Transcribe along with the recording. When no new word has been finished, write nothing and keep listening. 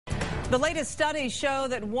The latest studies show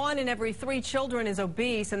that 1 in every 3 children is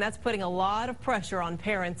obese, and that's putting a lot of pressure on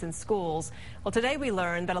parents and schools. Well, today we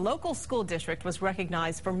learned that a local school district was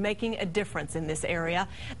recognized for making a difference in this area.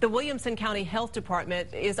 The Williamson County Health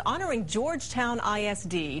Department is honoring Georgetown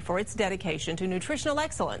ISD for its dedication to nutritional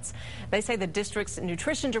excellence. They say the district's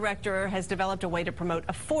nutrition director has developed a way to promote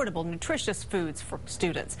affordable, nutritious foods for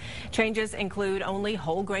students. Changes include only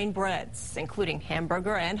whole grain breads, including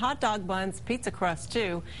hamburger and hot dog buns, pizza crust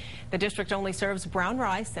too. The district only serves brown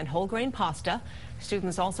rice and whole grain pasta.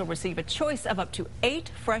 Students also receive a choice of up to 8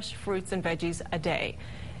 fresh fruits and veggies a day.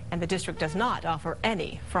 And the district does not offer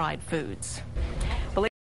any fried foods.